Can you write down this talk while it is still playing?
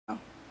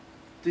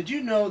Did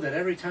you know that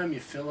every time you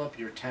fill up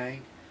your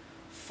tank,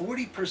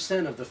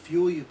 40% of the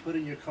fuel you put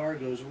in your car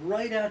goes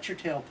right out your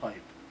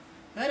tailpipe?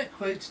 That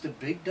equates to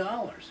big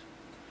dollars.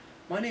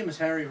 My name is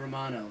Harry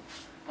Romano.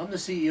 I'm the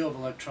CEO of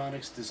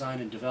Electronics Design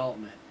and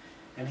Development.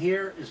 And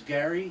here is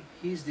Gary.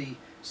 He's the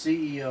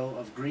CEO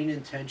of Green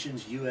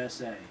Intentions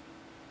USA.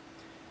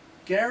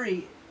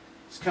 Gary's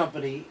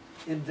company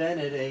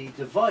invented a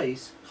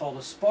device called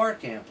a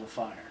spark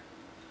amplifier.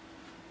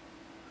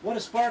 What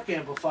a spark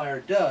amplifier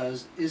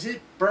does is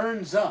it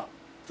burns up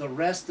the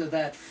rest of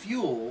that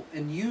fuel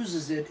and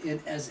uses it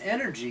as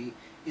energy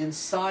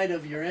inside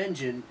of your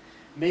engine,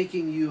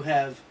 making you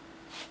have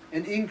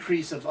an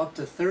increase of up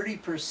to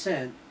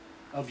 30%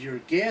 of your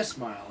gas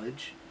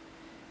mileage.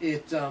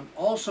 It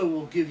also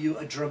will give you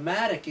a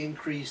dramatic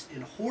increase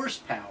in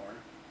horsepower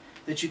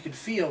that you can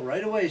feel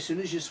right away as soon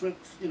as you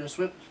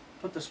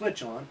put the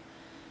switch on.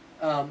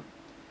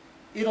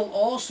 It'll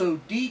also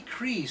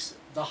decrease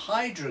the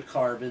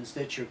hydrocarbons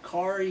that your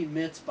car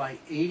emits by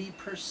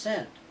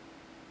 80%.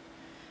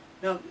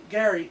 Now,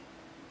 Gary,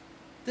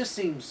 this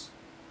seems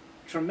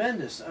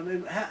tremendous. I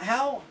mean,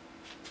 how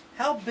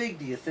big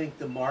do you think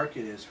the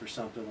market is for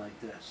something like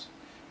this?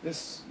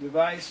 This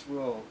device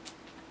will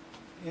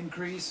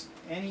increase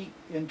any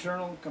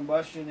internal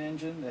combustion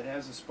engine that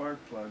has a spark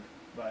plug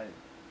by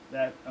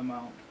that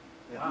amount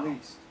at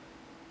least.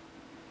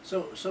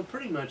 So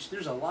pretty much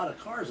there's a lot of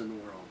cars in the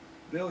world.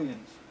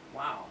 Billions.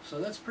 Wow, so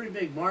that's a pretty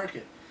big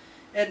market.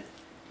 And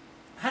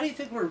how do you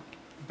think we're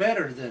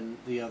better than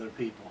the other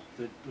people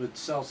that would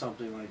sell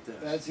something like this?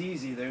 That's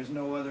easy. There's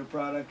no other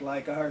product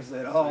like ours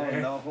at all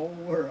in the whole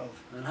world.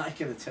 And I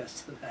can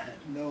attest to that.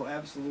 No,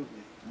 absolutely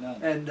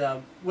none.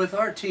 And with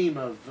our team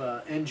of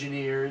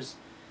engineers,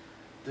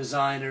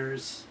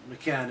 designers,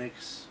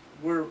 mechanics,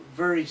 we're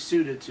very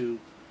suited to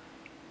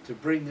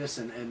bring this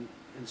and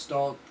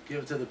install it,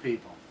 give it to the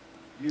people.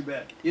 You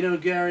bet. You know,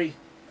 Gary,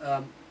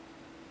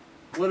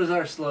 what is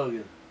our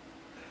slogan?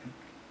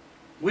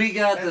 We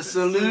got the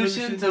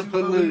solution to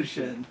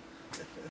pollution.